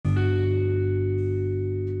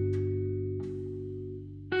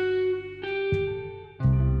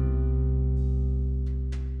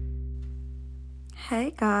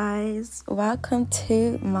Hey guys, welcome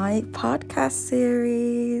to my podcast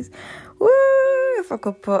series. Woo! If I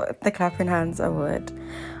could put the clapping hands, I would.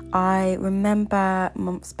 I remember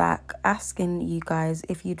months back asking you guys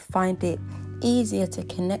if you'd find it easier to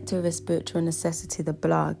connect with a spiritual necessity, the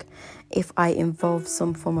blog, if I involve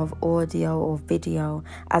some form of audio or video,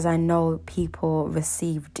 as I know people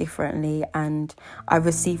receive differently, and I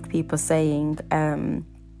received people saying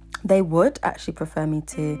they would actually prefer me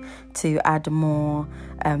to add more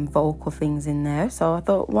vocal things in there. So I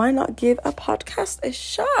thought, why not give a podcast a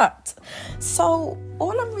shot? So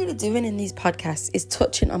all I'm really doing in these podcasts is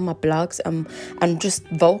touching on my blogs and just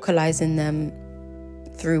vocalizing them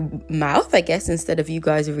through mouth, I guess, instead of you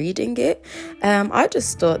guys reading it. I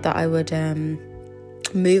just thought that I would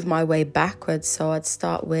move my way backwards. So I'd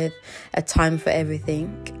start with a time for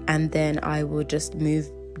everything, and then I would just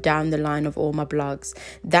move down the line of all my blogs.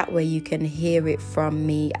 That way you can hear it from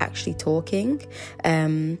me actually talking.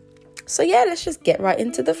 So yeah, let's just get right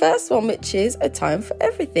into the first one, which is a time for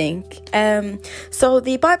everything. So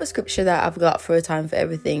the Bible scripture that I've got for a time for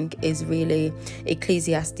everything is really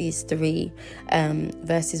Ecclesiastes 3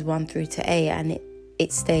 verses 1 through to 8, and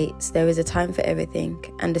it states, "There is a time for everything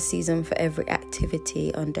and a season for every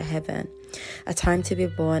activity under heaven. A time to be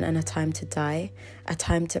born and a time to die, a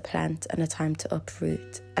time to plant and a time to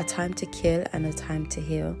uproot, a time to kill and a time to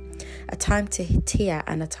heal, a time to tear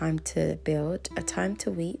and a time to build, a time to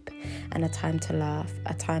weep and a time to laugh,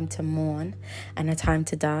 a time to mourn and a time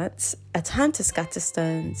to dance, a time to scatter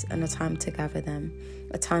stones and a time to gather them,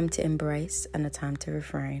 a time to embrace and a time to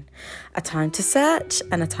refrain, a time to search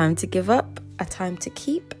and a time to give up, a time to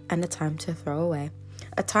keep and a time to throw away,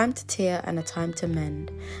 a time to tear and a time to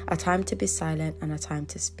mend, a time to be silent and a time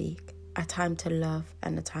to speak, a time to love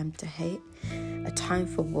and a time to hate, a time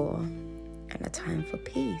for war and a time for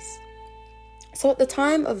peace." So at the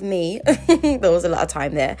time of me, there was a lot of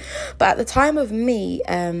time there, but at the time of me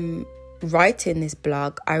writing this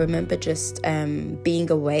blog, I remember just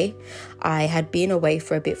being away. I had been away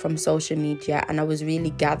for a bit from social media, and I was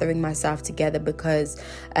really gathering myself together because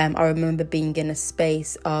I remember being in a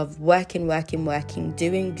space of working,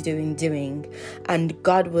 doing, and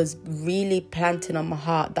God was really planting on my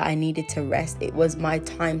heart that I needed to rest. It was my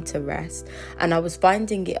time to rest, and I was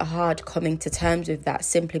finding it hard coming to terms with that,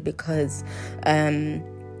 simply because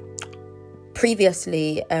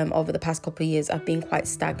previously, over the past couple of years, I've been quite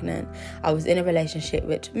stagnant. I was in a relationship,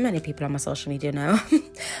 which many people on my social media know.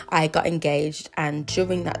 I got engaged, and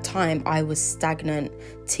during that time, I was stagnant.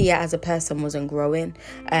 Tia as a person wasn't growing.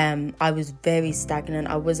 I was very stagnant.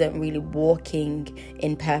 I wasn't really walking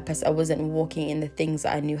in purpose. I wasn't walking in the things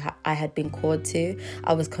that I knew I had been called to.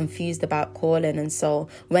 I was confused about calling. And so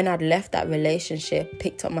when I'd left that relationship,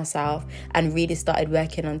 picked up myself and really started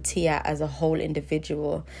working on Tia as a whole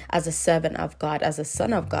individual, as a servant of God, as a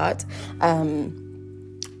son of God,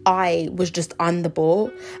 I was just on the ball.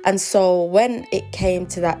 And so when it came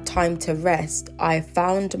to that time to rest, I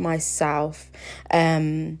found myself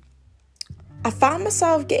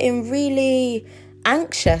getting really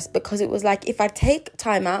anxious, because it was like, if I take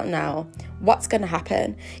time out now, what's going to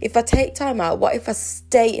happen? If I take time out, what if I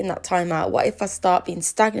stay in that time out? What if I start being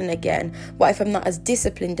stagnant again? What if I'm not as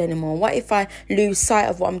disciplined anymore? What if I lose sight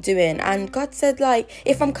of what I'm doing? And God said, like,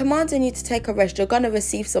 if I'm commanding you to take a rest, you're going to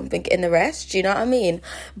receive something in the rest. Do you know what I mean?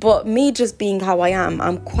 But me just being how I am,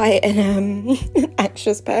 I'm quite an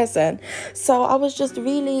anxious person. So I was just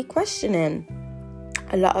really questioning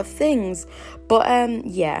a lot of things. But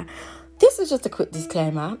yeah. This is just a quick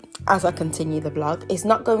disclaimer as I continue the blog. It's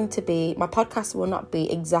not going to be, my podcast will not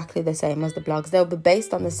be exactly the same as the blogs. They'll be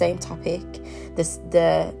based on the same topic,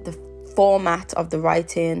 the format of the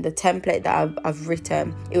writing, the template that I've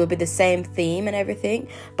written. It will be the same theme and everything,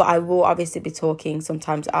 but I will obviously be talking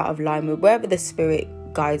sometimes out of line with wherever the Spirit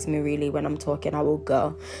guides me. Really, when I'm talking, I will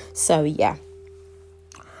go. So yeah.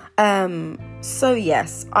 So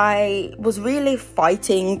yes, I was really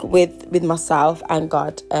fighting with myself and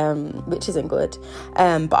God, which isn't good.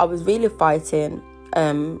 But I was really fighting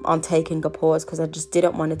on taking a pause, because I just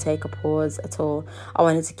didn't want to take a pause at all. I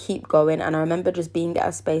wanted to keep going. And I remember just being at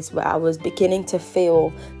a space where I was beginning to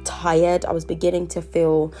feel tired. I was beginning to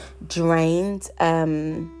feel drained.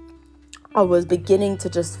 I was beginning to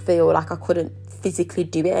just feel like I couldn't physically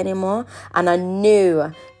do it anymore. And I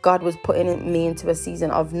knew God was putting me into a season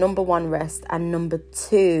of, number one, rest, and number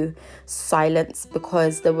two, silence,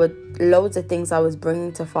 because there were loads of things I was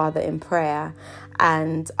bringing to Father in prayer.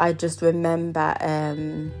 And I just remember,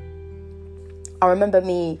 I remember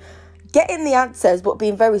me getting the answers, but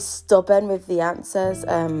being very stubborn with the answers.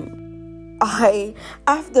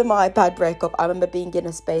 After my bad breakup, I remember being in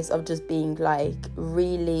a space of just being like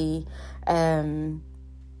really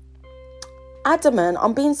adamant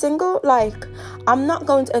on being single. Like, I'm not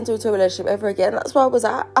going to enter into a relationship ever again. That's where I was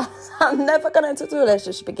at. I'm never going to enter into a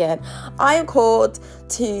relationship again. I am called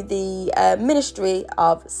to the ministry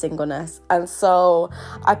of singleness. And so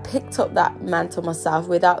I picked up that mantle myself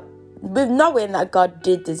with knowing that God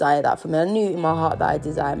did desire that for me. I knew in my heart that I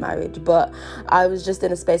desire marriage, but I was just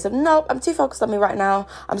in a space of, nope, I'm too focused on me right now.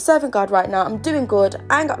 I'm serving God right now. I'm doing good.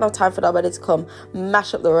 I ain't got no time for nobody to come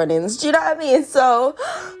mash up the runnings. Do you know what I mean? So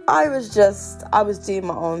I was doing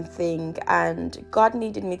my own thing, and God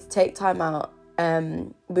needed me to take time out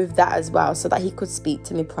with that as well, so that he could speak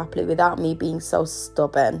to me properly without me being so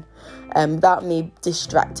stubborn, without me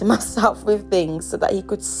distracting myself with things, so that he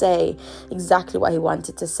could say exactly what he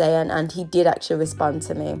wanted to say. And he did actually respond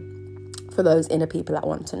to me. For those inner people that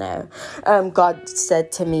want to know, God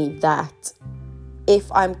said to me that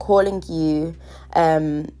if I'm calling you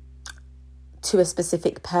to a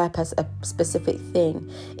specific purpose, a specific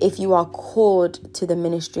thing, if you are called to the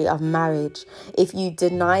ministry of marriage, if you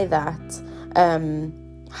deny that,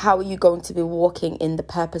 how are you going to be walking in the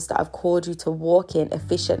purpose that I've called you to walk in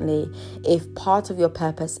efficiently, if part of your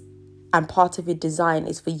purpose and part of your design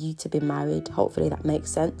is for you to be married? Hopefully that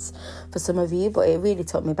makes sense for some of you, but it really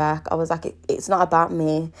took me back. I was like, it's not about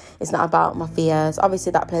me. It's not about my fears.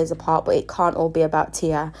 Obviously that plays a part, but it can't all be about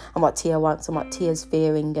Tia and what Tia wants and what Tia's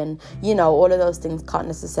fearing. And, you know, all of those things can't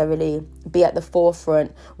necessarily be at the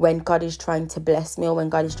forefront when God is trying to bless me or when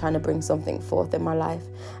God is trying to bring something forth in my life.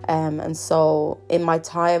 And so in my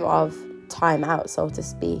time of time out, so to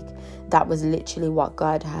speak, that was literally what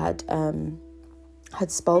God had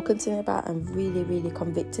spoken to me about and really, really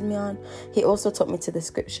convicted me on. He also took me to the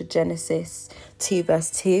scripture Genesis 2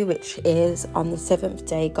 verse 2, which is, on the seventh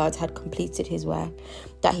day God had completed his work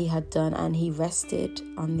that he had done, and he rested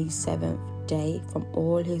on the seventh day from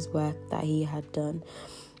all his work that he had done.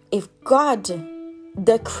 If God,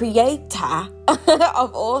 the creator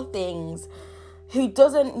of all things, who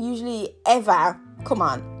doesn't usually ever,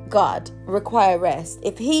 God, require rest,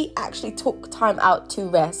 if he actually took time out to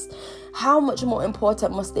rest, how much more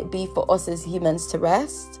important must it be for us as humans to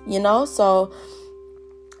rest, you know? So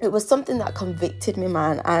it was something that convicted me,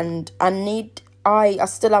 man, and I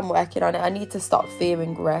still am working on it. I need to stop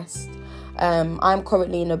fearing rest. I'm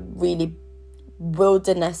currently in a really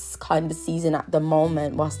wilderness kind of season at the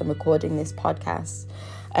moment whilst I'm recording this podcast,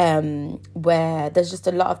 where there's just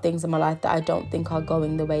a lot of things in my life that I don't think are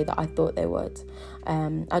going the way that I thought they would.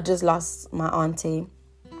 I just lost my auntie.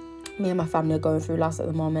 Me and my family are going through loss at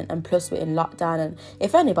the moment, and plus we're in lockdown, and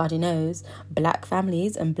if anybody knows, black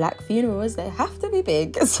families and black funerals, they have to be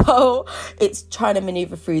big. So it's trying to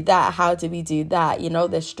maneuver through that. How do we do that? You know,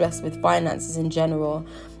 there's stress with finances in general.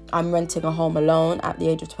 I'm renting a home alone at the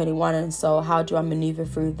age of 21, and so how do I maneuver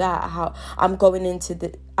through that? How I'm going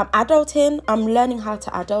into I'm adulting, I'm learning how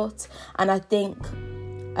to adult. And I think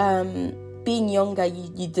being younger,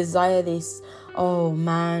 you desire this, oh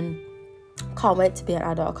man, can't wait to be an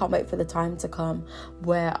adult. I can't wait for the time to come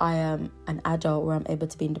where I am an adult, where I'm able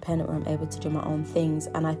to be independent, where I'm able to do my own things.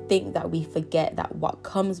 And I think that we forget that what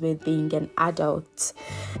comes with being an adult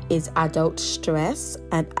is adult stress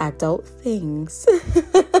and adult things.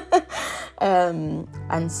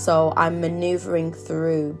 And so I'm maneuvering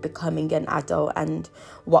through becoming an adult and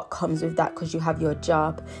what comes with that, because you have your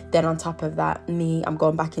job. Then on top of that, I'm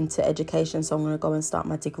going back into education, so I'm going to go and start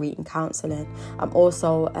my degree in counselling. I'm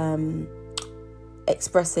also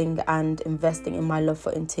expressing and investing in my love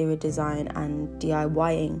for interior design and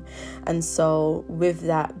DIYing. And so with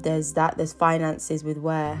there's finances with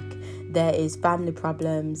work, there is family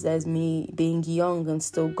problems, there's me being young and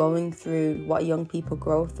still going through what young people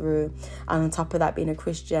go through, and on top of that being a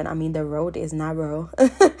Christian, I mean the road is narrow.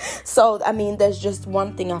 So I mean there's just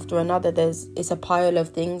one thing after another. It's a pile of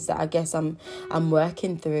things that I guess I'm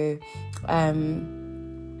working through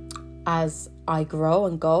as I grow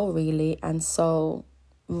and go, really. And so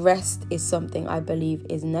rest is something I believe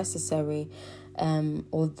is necessary,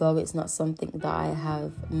 although it's not something that I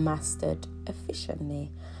have mastered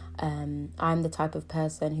efficiently. I'm the type of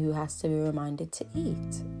person who has to be reminded to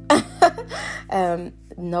eat.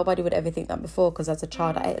 Nobody would ever think that before, because as a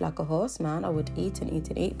child I ate like a horse, man. I would eat and eat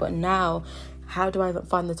and eat. But now, how do I even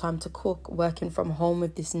find the time to cook, working from home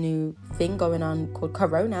with this new thing going on called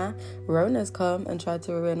Corona? Rona's come and tried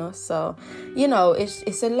to ruin us. So, you know,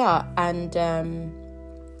 it's a lot. And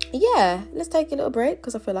yeah, let's take a little break,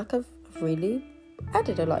 because I feel like I've really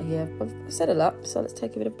added a lot here. I've said a lot, so let's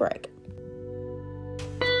take a bit of break.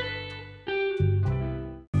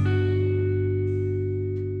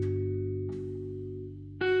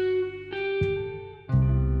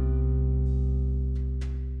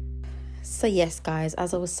 So yes, guys,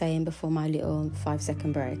 as I was saying before my little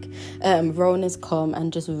 5-second break, Rona's come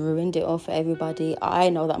and just ruined it all for everybody. I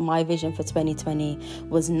know that my vision for 2020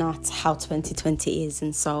 was not how 2020 is,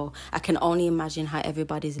 and so I can only imagine how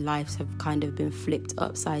everybody's lives have kind of been flipped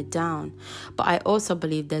upside down. But I also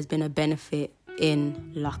believe there's been a benefit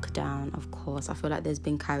in lockdown. Of course, I feel like there's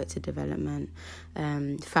been character development,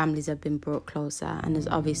 families have been brought closer, and there's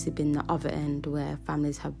obviously been the other end where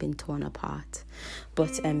families have been torn apart.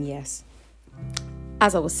 But yes,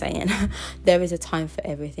 as I was saying, there is a time for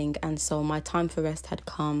everything, and so my time for rest had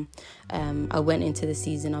come. I went into the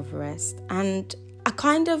season of rest, and I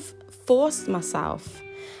kind of forced myself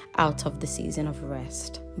out of the season of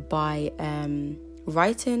rest by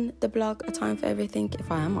writing the blog A Time for Everything,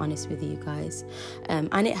 if I am honest with you guys.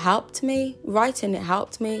 And it helped me. Writing, it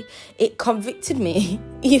helped me. It convicted me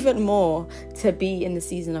even more to be in the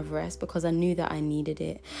season of rest, because I knew that I needed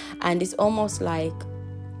it. And it's almost like,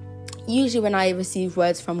 usually when I receive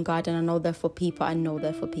words from God and I know they're for people, I know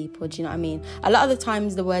they're for people. Do you know what I mean? A lot of the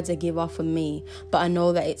times the words I give are for me, but I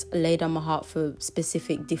know that it's laid on my heart for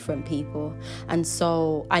specific different people. And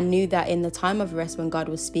so I knew that in the time of rest, when God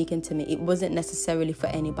was speaking to me, it wasn't necessarily for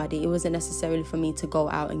anybody. It wasn't necessarily for me to go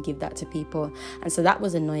out and give that to people. And so that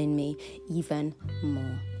was annoying me even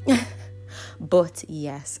more. But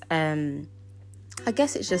yes, I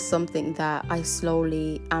guess it's just something that I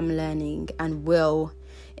slowly am learning and will,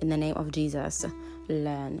 in the name of Jesus,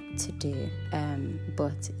 learn to do.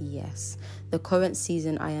 But yes, the current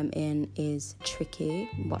season I am in is tricky.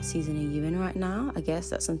 What season are you in right now? I guess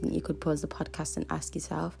that's something you could pause the podcast and ask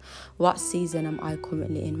yourself. What season am I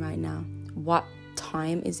currently in right now? What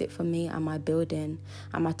time is it for me? Am I building?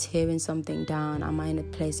 Am I tearing something down? Am I in a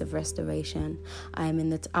place of restoration? Am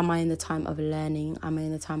I in the time of learning? Am I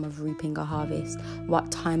in the time of reaping a harvest?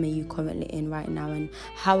 What time are you currently in right now, and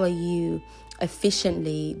how are you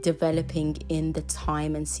efficiently developing in the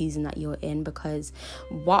time and season that you're in? Because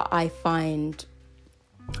what I find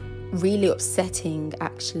really upsetting,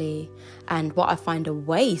 actually, and what I find a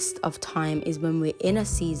waste of time, is when we're in a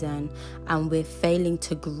season and we're failing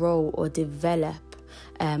to grow or develop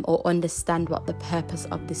or understand what the purpose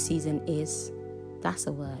of the season is. That's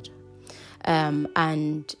a word.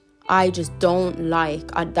 And I just don't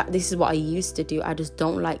like, this is what I used to do. I just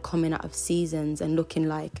don't like coming out of seasons and looking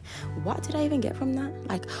like, what did I even get from that?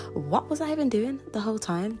 Like, what was I even doing the whole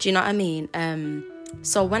time? Do you know what I mean?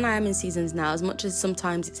 So when I am in seasons now, as much as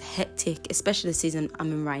sometimes it's hectic, especially the season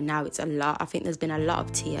I'm in right now, it's a lot. I think there's been a lot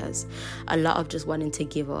of tears, a lot of just wanting to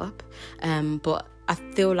give up. But I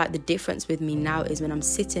feel like the difference with me now is when I'm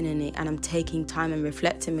sitting in it and I'm taking time and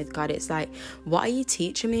reflecting with God, it's like, what are you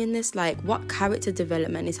teaching me in this? Like, what character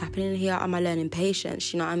development is happening here? Am I learning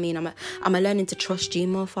patience? You know what I mean? Am I learning to trust you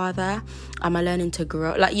more, Father? Am I learning to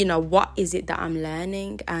grow? Like, you know, what is it that I'm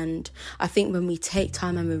learning? And I think when we take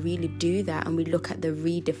time and we really do that, and we look at the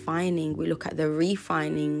redefining, we look at the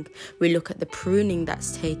refining, we look at the pruning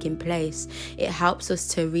that's taking place, it helps us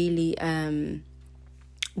to really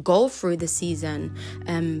go through the season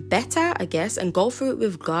better, I guess, and go through it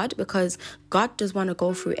with God, because God does want to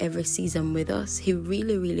go through every season with us. He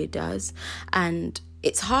really, really does. And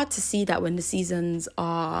it's hard to see that when the seasons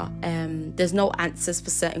are, there's no answers for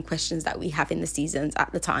certain questions that we have in the seasons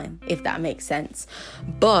at the time, if that makes sense.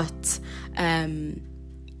 But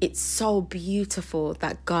it's so beautiful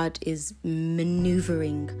that God is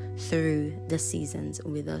maneuvering through the seasons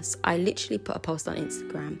with us. I literally put a post on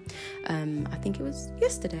Instagram. I think it was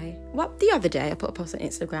yesterday. The other day I put a post on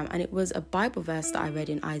Instagram, and it was a Bible verse that I read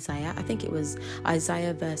in Isaiah. I think it was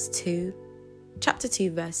Isaiah chapter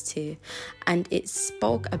 2, verse 2. And it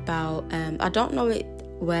spoke about, I don't know it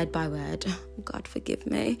word by word, God forgive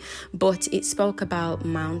me, but it spoke about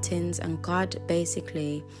mountains and God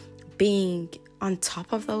basically being on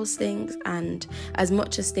top of those things. And as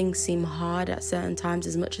much as things seem hard at certain times,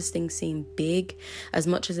 as much as things seem big, as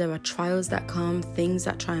much as there are trials that come, things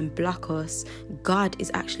that try and block us, God is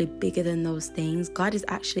actually bigger than those things. God is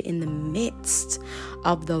actually in the midst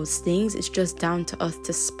of those things. It's just down to us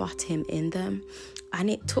to spot him in them. And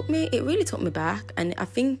it really took me back. And I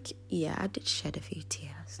think, I did shed a few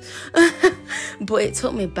tears. But it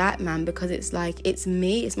took me back, man, because it's like, it's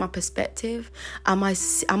me, it's my perspective.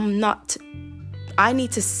 I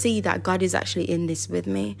need to see that God is actually in this with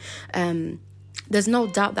me. There's no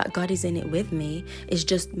doubt that God is in it with me. It's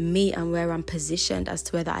just me and where I'm positioned as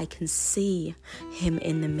to whether I can see him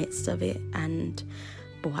in the midst of it. And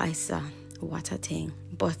boy, sir, what a thing.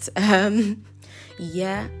 But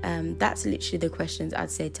That's literally the questions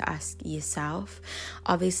I'd say to ask yourself.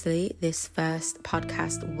 Obviously, this first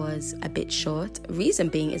podcast was a bit short. Reason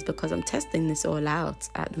being is because I'm testing this all out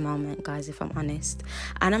at the moment, guys, if I'm honest,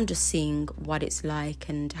 and I'm just seeing what it's like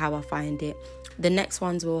and how I find it. The next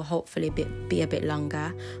ones will hopefully be a bit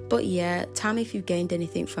longer, but tell me if you've gained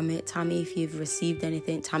anything from it. Tell me if you've received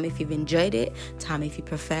anything. Tell me if you've enjoyed it. Tell me if you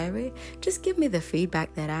prefer it. Just give me the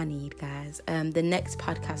feedback that I need, guys. The next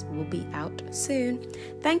podcast will be out soon.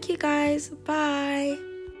 Thank you, guys. Bye.